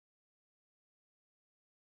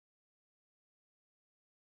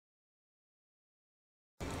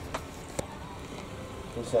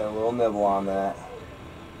Just had a little nibble on that.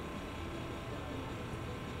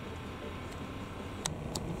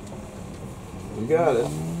 You got it.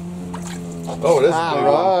 Oh, it is. All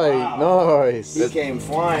right, Wow. nice. He came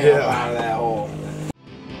flying up out of that hole.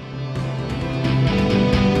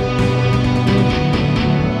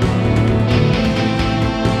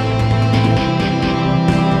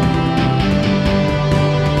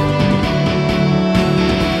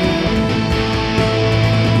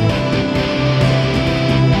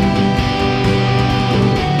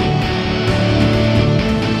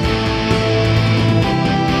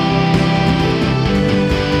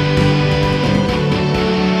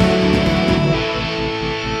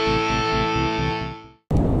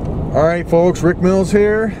 All right, folks, Rick Mills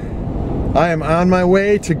here. I am on my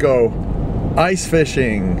way to go ice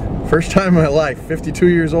fishing. First time in my life, 52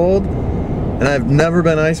 years old, and I've never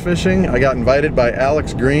been ice fishing. I got invited by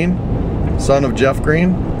Alex Green, son of Jeff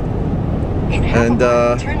Green. And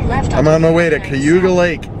I'm on my way to Cayuga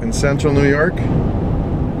Lake in central New York.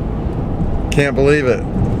 Can't believe it.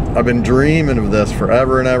 I've been dreaming of this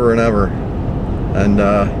forever and ever and ever. And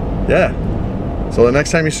yeah. So the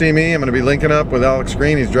next time you see me, I'm going to be linking up with Alex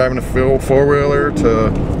Green. He's driving a four-wheeler to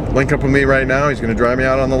link up with me right now. He's going to drive me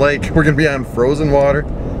out on the lake. We're going to be on frozen water,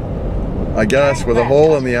 I guess, with a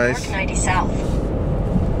hole in the ice. 90 south.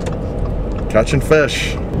 Catching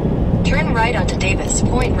fish. Turn right onto Davis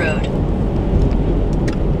Point Road.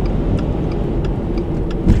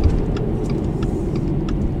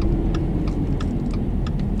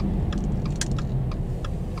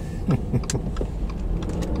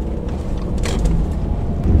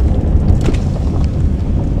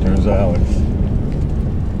 There's Alex.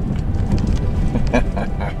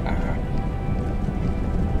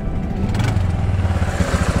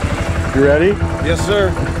 You ready? Yes,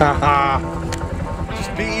 sir.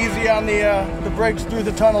 Just be easy on the brakes through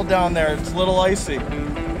the tunnel down there. It's a little icy.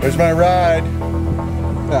 There's my ride.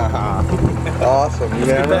 Awesome. You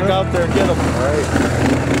Get back out there and get them. All right.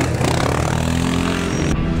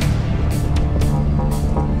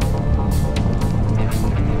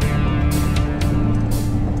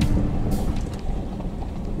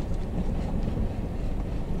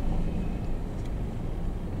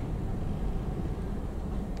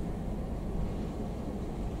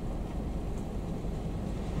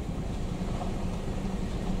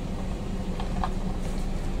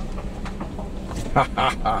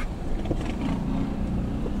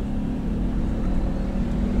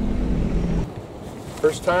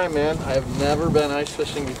 First time, man. I have never been ice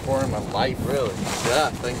fishing before in my life. Really?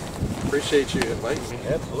 Yeah, appreciate you inviting me.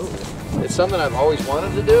 Absolutely. It's something I've always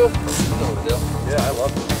wanted to do. No deal. Yeah, I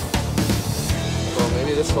love it. So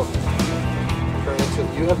maybe this will turn into,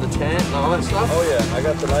 you have the tent and all that stuff? Oh yeah, I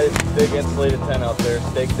got the nice big insulated tent out there,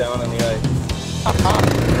 staked down on the ice.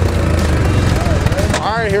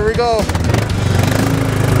 All right, here we go.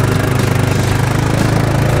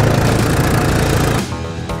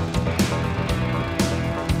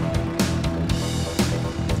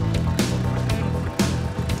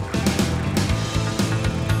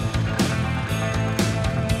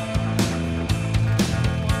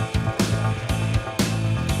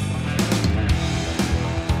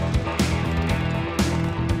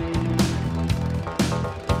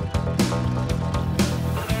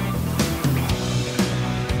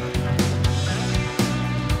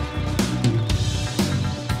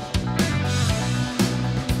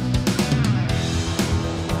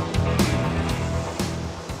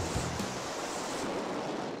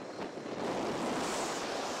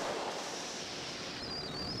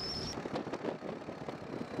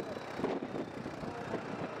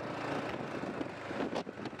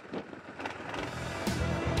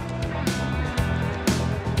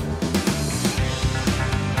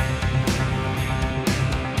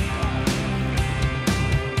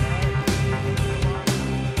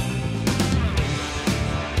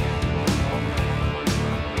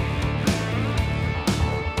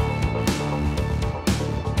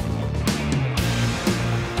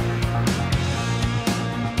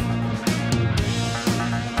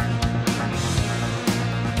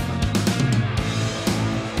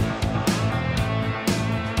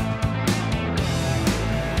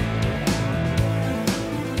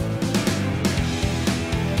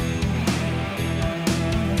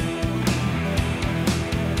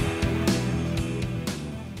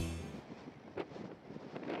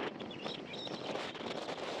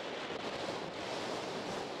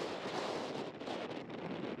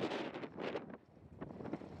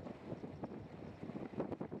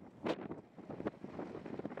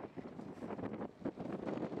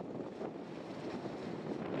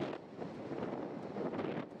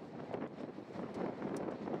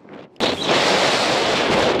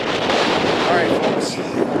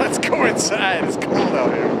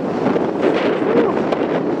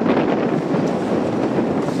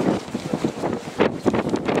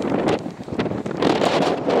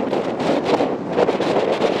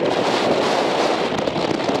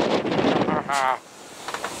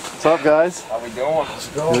 up, guys? How we doing? Let's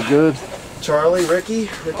go. Good, good. Charlie, Ricky,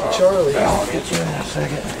 Charlie. I'll get you in a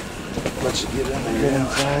second. Let you get in there. Get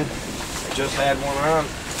inside. I just had one on.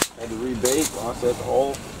 Had to rebait, lost that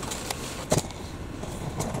hole.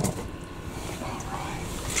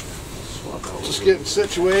 Just getting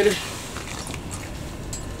situated.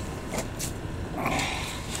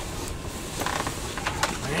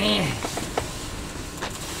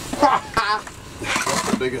 That's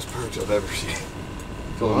the biggest perch I've ever seen.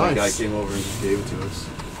 Nice. My guy came over and just gave it to us.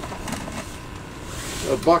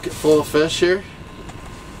 A bucket full of fish here.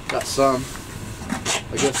 Got some.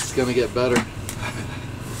 I guess it's gonna get better.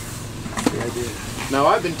 Good idea. Now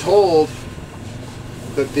I've been told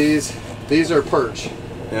that these are perch.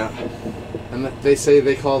 Yeah. And they say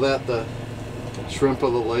they call that the shrimp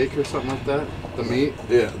of the lake or something like that. The meat.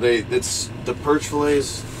 Yeah, it's the perch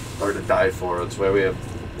fillets are to die for. That's why we have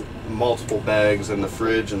multiple bags in the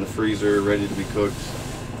fridge and the freezer ready to be cooked,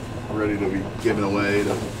 ready to be given away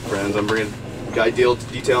to friends. I'm bringing guy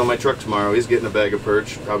detail in my truck tomorrow. He's getting a bag of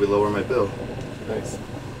perch, probably lower my bill. Nice.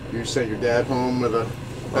 You sent your dad home with a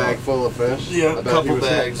bag full of fish. Yeah, I bet a couple he was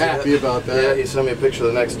bags. Happy about that. Yeah, he sent me a picture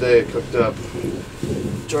the next day, cooked up.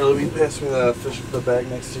 Charlie, will you pass me the bag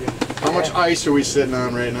next to you? How much ice are we sitting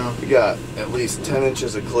on right now? We got at least 10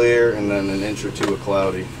 inches of clear and then an inch or two of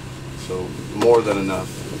cloudy. So more than enough.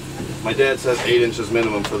 My dad says 8 inches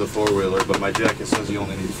minimum for the four-wheeler, but my jacket says you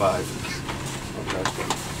only need 5.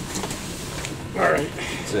 All right.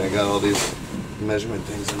 See, I got all these measurement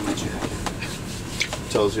things in my jacket.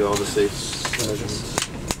 Tells you all the safe measurements.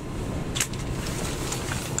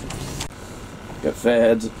 Got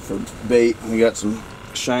fads for bait. We got some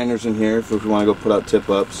shiners in here if we want to go put out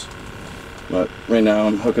tip-ups. But right now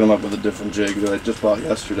I'm hooking them up with a different jig that I just bought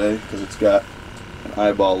yesterday because it's got an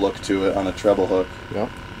eyeball look to it on a treble hook. Yep.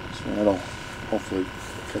 So that'll hopefully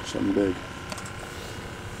catch something big.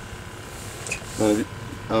 I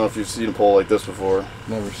don't know if you've seen a pole like this before.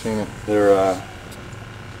 Never seen it. They're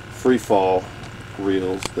free fall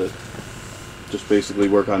reels that just basically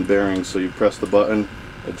work on bearings. So you press the button,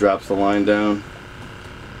 it drops the line down.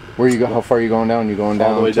 Where you go? How far are you going down? You going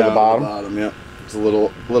down all the way to down the bottom? To the bottom, yeah. It's a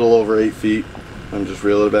little over 8 feet. I'm just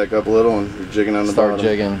reeling it back up a little and you're jigging on the bottom.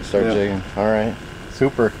 Start jigging. All right.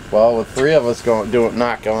 Super. Well, with 3 of us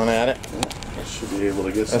not going at it. I should be able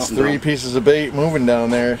to get That's something 3 done. pieces of bait moving down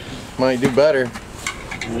there. Might do better.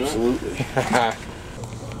 Absolutely. You can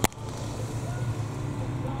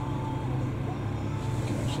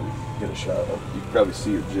actually get a shot of. You can probably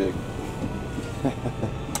see your jig.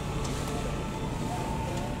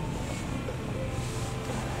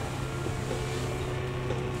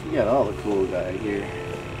 You got all the cool guy here.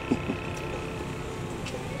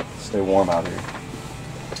 Stay warm out here.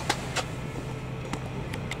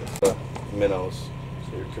 Minnows.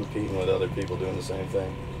 So you're competing with other people doing the same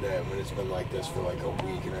thing. Yeah, when it's been like this for like a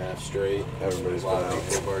week and a half straight, Everybody's a lot been of out.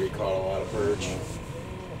 people have already caught a lot of perch. So,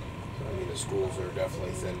 I mean, the schools are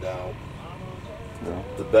definitely thinned out.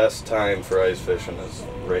 The best time for ice fishing is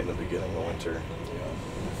right in the beginning of winter.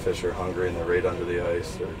 Fish are hungry and they're right under the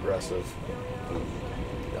ice. They're aggressive. And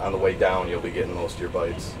on the way down, you'll be getting most of your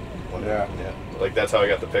bites. Yeah. Like that's how I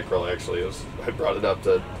got the pickerel. Actually, I brought it up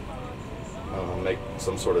to make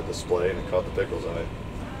some sort of display, and it caught the pickles on it.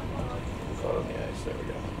 Caught on the ice. There we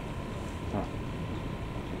go.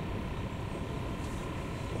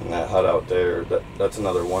 And that hut out there, that's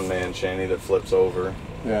another one-man shanty that flips over.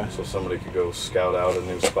 Yeah. So somebody could go scout out a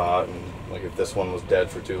new spot, and like if this one was dead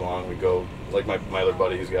for too long, we go, like my other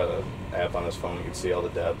buddy, he's got an app on his phone, you can see all the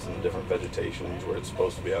depths and the different vegetations where it's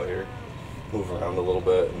supposed to be out here. Move around a little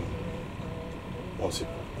bit, and once you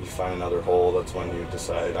find another hole, that's when you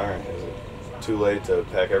decide, all right, is it too late to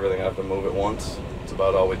pack everything up and move it once? It's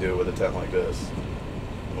about all we do with a tent like this.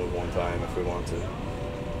 Move one time if we want to.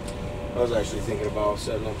 I was actually thinking about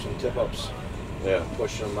setting up some tip-ups, Yeah.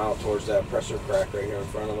 pushing them out towards that presser crack right here in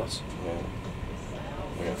front of us. Yeah.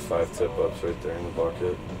 We got 5 tip-ups right there in the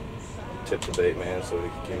bucket. Tip the bait man so he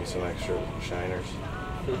can give me some extra shiners.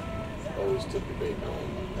 Always tip your bait man.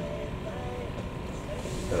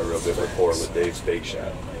 Got a real good rapport with Dave's Bait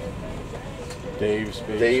Shop. Dave's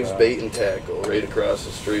Bait and Tackle, right across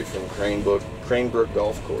the street from Cranebrook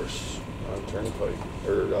Golf Course on Turnpike.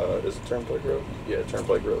 Or is it Turnpike Road? Yeah,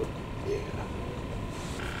 Turnpike Road. Yeah.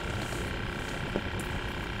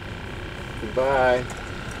 Goodbye.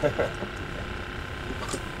 There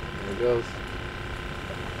it goes.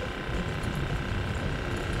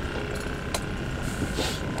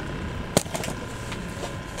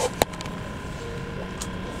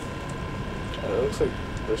 It looks like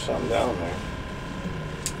there's something down there.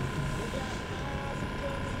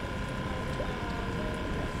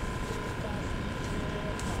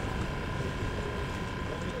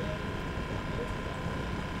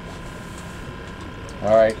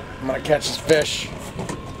 All right, I'm gonna catch this fish.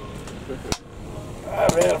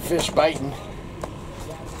 I've had a fish biting.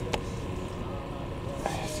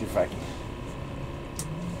 See if I can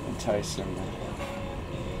entice him.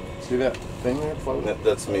 See that thing there floating?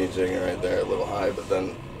 That's me jigging right there, a little high, but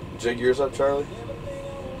then jig yours up, Charlie.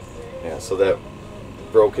 Yeah, so that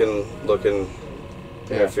broken looking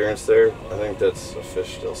interference there, I think that's a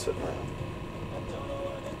fish still sitting around.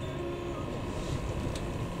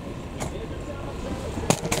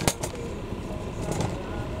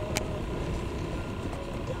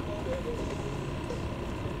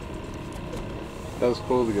 That was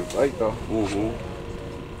cool to get a bite though. Mm-hmm.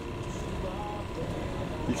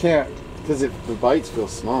 You can't, because the bites feel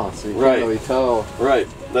small, so you Right. can't really tell Right.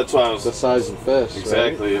 That's why I was the size of the fish.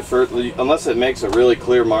 exactly. Unless it makes a really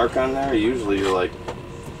clear mark on there, usually you're like,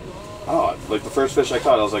 oh, like the first fish I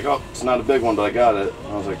caught, I was like, oh, it's not a big one, but I got it.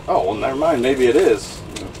 And I was like, oh, well, never mind, maybe it is.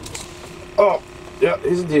 Oh, yeah,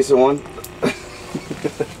 he's a decent one.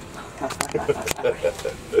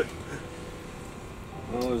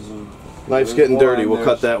 Knife's getting dirty. We'll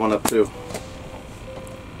cut that one up too.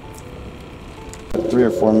 3 or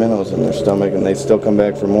 4 minnows in their stomach, and they still come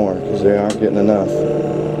back for more because they aren't getting enough.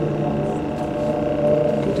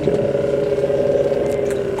 Good, good.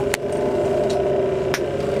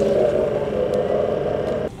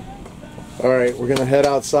 All right, we're gonna head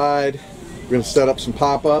outside. We're gonna set up some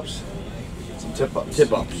pop-ups. Some tip-ups.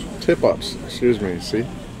 Tip-ups, excuse me, see?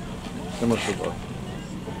 How much of a...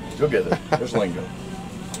 You'll get it. There's lingo.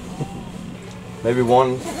 Maybe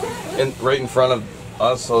one right in front of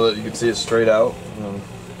us so that you can see it straight out.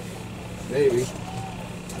 Maybe.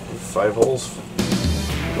 5 holes.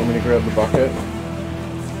 Want me to grab the bucket?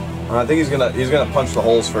 I think he's gonna punch the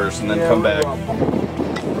holes first and then come back.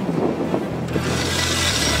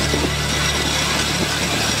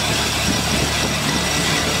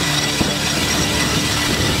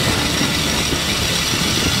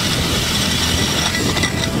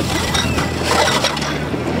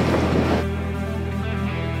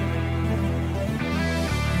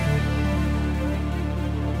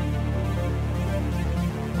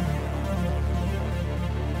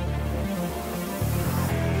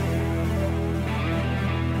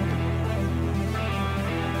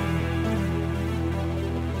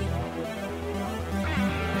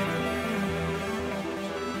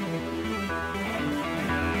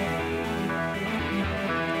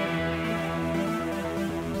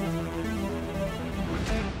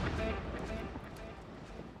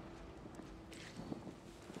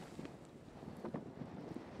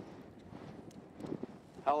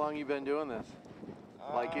 How long you been doing this?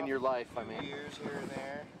 Like in your life, I mean. Years here and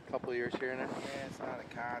there. A couple of years here and there? Yeah, it's not a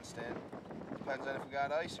constant. Depends on if we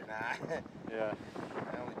got ice or not. Yeah.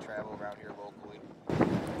 I only travel around here locally.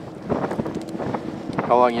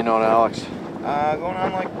 How long you known Alex? Going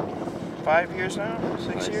on like 5 years now,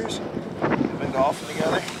 6 years. We've been golfing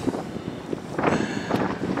together.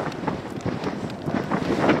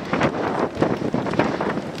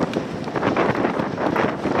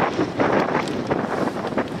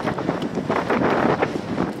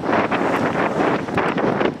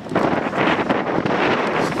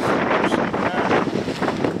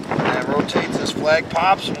 Flag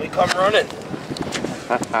pops and we come running.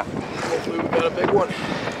 Hopefully we got a big one.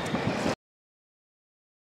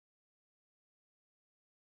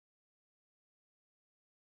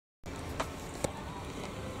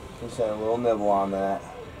 Just had a little nibble on that.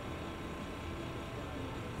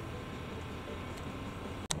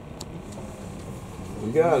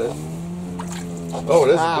 You got it. Oh, it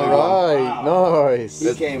is a big one. Right, nice.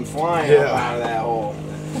 He came flying up out of that hole.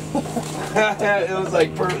 It was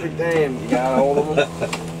like perfect aim. You got a hold of him?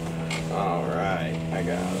 Alright, I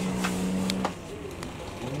got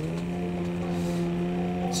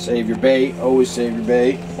him. Save your bait. Always save your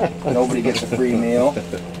bait. Nobody gets a free meal.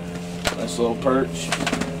 Nice little perch.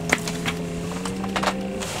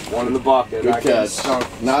 One in the bucket. Good catch.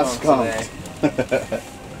 Not skunked.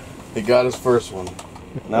 He got his first one.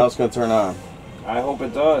 Now it's gonna turn on. I hope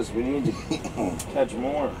it does. We need to catch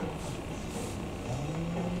more.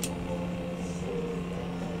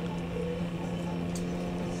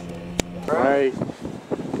 Right.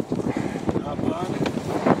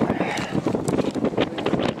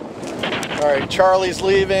 All right, Charlie's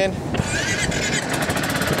leaving.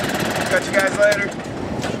 Catch you guys later.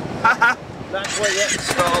 Not quite yet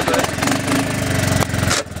installed, but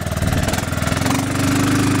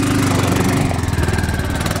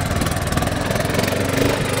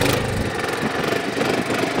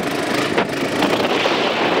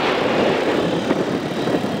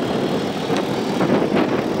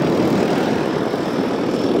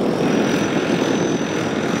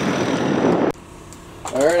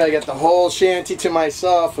Alright, I got the whole shanty to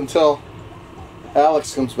myself until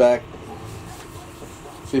Alex comes back.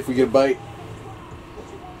 See if we get a bite.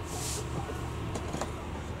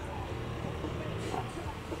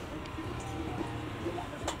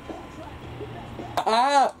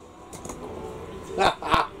 Ah!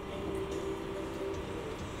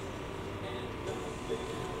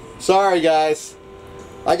 Sorry guys,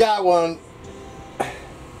 I got one,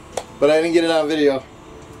 but I didn't get it on video.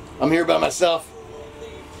 I'm here by myself.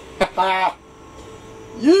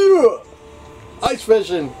 Yeah! Ice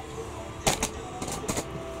fishing!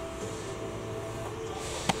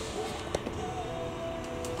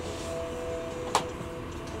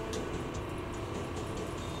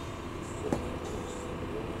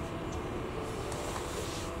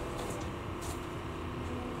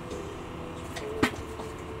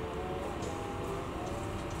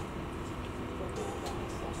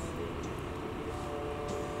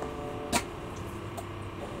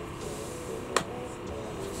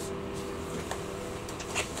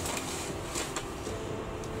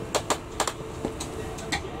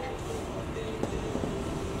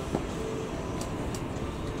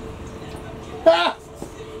 Ah!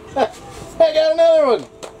 I got another one!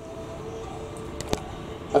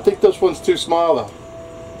 I think this one's too small though.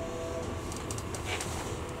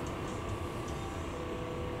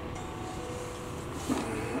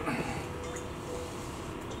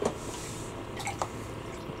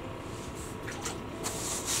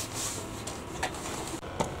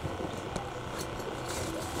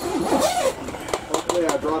 Hopefully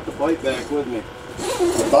I brought the bite back with me.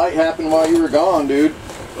 The bite happened while you were gone, dude.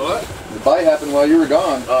 What? The bite happened while you were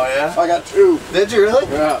gone. Oh yeah? I got two. Did you really?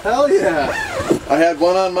 Yeah. Hell yeah. I had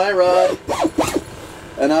one on my rod,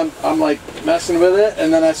 and I'm like messing with it,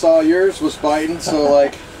 and then I saw yours was biting, so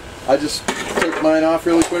like I just took mine off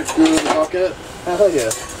really quick, threw it in the bucket. Hell yeah.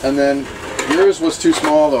 And then yours was too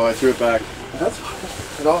small though, I threw it back. That's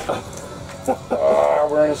It all.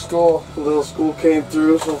 We're in a school. a little school came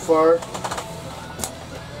through so far.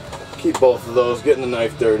 Keep both of those, getting the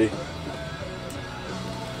knife dirty.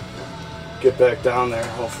 Get back down there,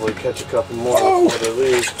 hopefully catch a couple more before they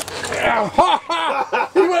leave. He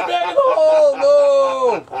went back in the hole!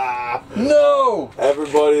 No! No!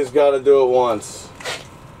 Everybody's got to do it once.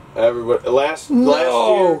 Everybody. Last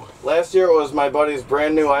year it was my buddy's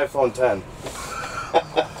brand new iPhone 10.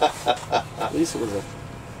 At least it was a...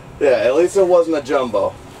 Yeah, at least it wasn't a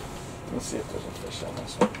jumbo. Let's see if there's a fish on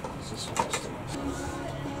this one. Is this one just a-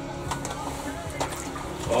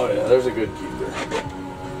 Oh yeah, there's a good keeper.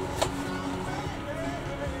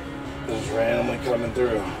 Just randomly coming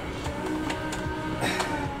through.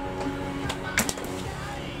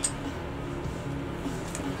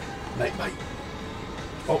 Night bite.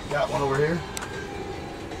 Oh, got one over here.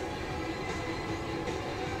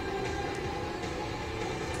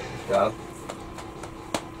 Got him.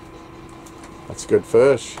 That's good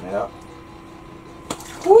fish. Yeah.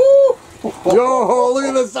 Woo! Yo, look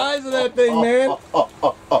at the size of that thing, man. Oh.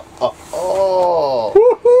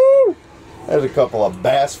 Woohoo! There's a couple of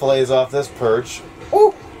bass fillets off this perch.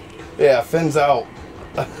 Ooh. Yeah, fins out.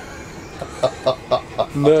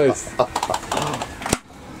 Nice.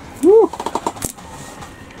 Woo!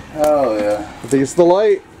 Oh yeah. I think it's the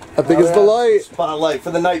light. I think it's the light. Spotlight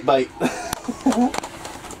for the night bite.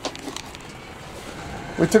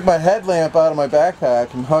 We took my headlamp out of my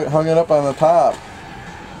backpack and hung it up on the top.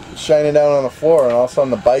 Shining down on the floor, and all of a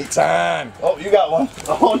sudden the bite's on. Oh, you got one.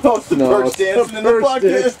 Oh no, it's the No, perch it's the dancing in the perch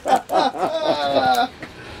bucket.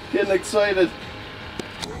 Getting excited.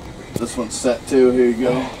 This one's set too. Here you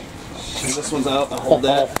go. And this one's out. I'll hold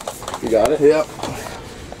that. You got it? Yep.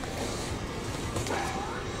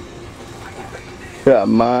 Got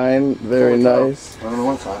mine. Very nice. I don't know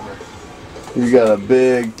what's on there. You got a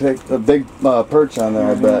big perch on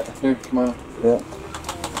there, I bet. Here, come on. Yeah.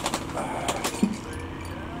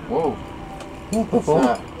 Whoa. What's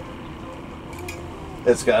that?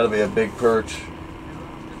 It's got to be a big perch.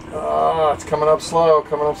 Oh, it's coming up slow,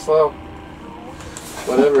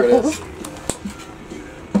 Whatever it is.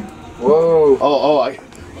 Whoa. Oh,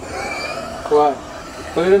 What?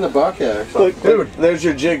 Put it in the bucket or something. look, dude. There's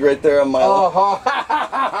your jig right there on my. Oh,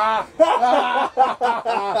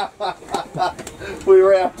 We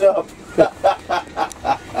wrapped up.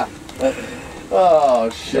 Oh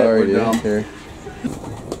shit, sorry, we're dude. dumb. Here.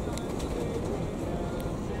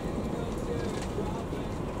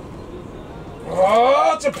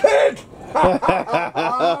 Oh, it's a pig!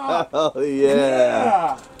 Oh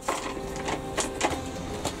yeah.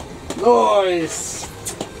 Nice!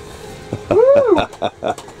 Woo!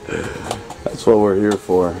 That's what we're here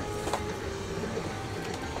for.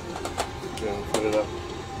 Yeah, put it up.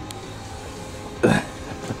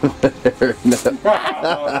 Very nice.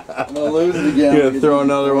 I'm gonna lose it again. You're gonna throw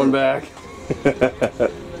another one back.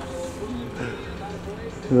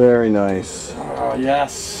 Very nice. Oh,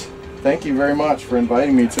 yes. Thank you very much for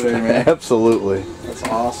inviting me today, man. Absolutely. That's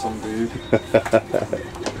awesome, dude.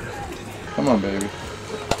 Come on, baby.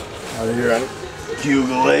 Out of here,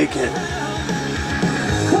 Cuba Lake at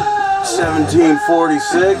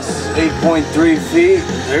 1746, 8.3 feet.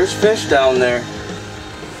 There's fish down there.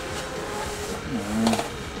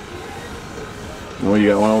 Oh, you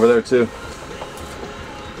got one over there too.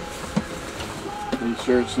 Are you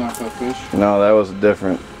sure it's not that fish? No, that was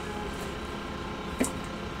different.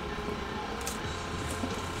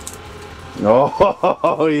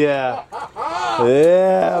 Oh yeah,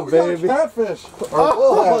 yeah, Oh, we got a baby. catfish. Or a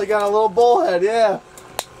Oh, bullhead. they got a little bullhead, yeah.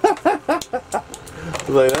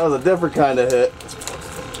 Like that was a different kind of hit.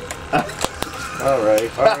 All right,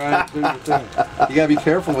 do your thing. You gotta be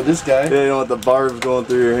careful with this guy. Yeah, you don't want the barbs going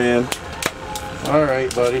through your hand. All right,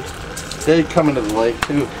 buddy. They coming to the lake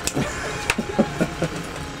too.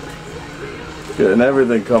 Getting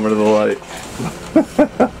everything coming to the light.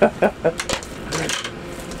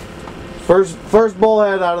 First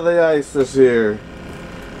bullhead out of the ice this year.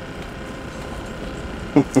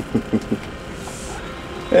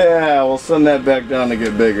 Yeah, we'll send that back down to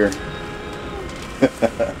get bigger.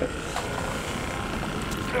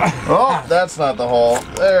 Oh, that's not the hole.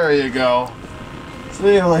 There you go.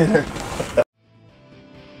 See you later.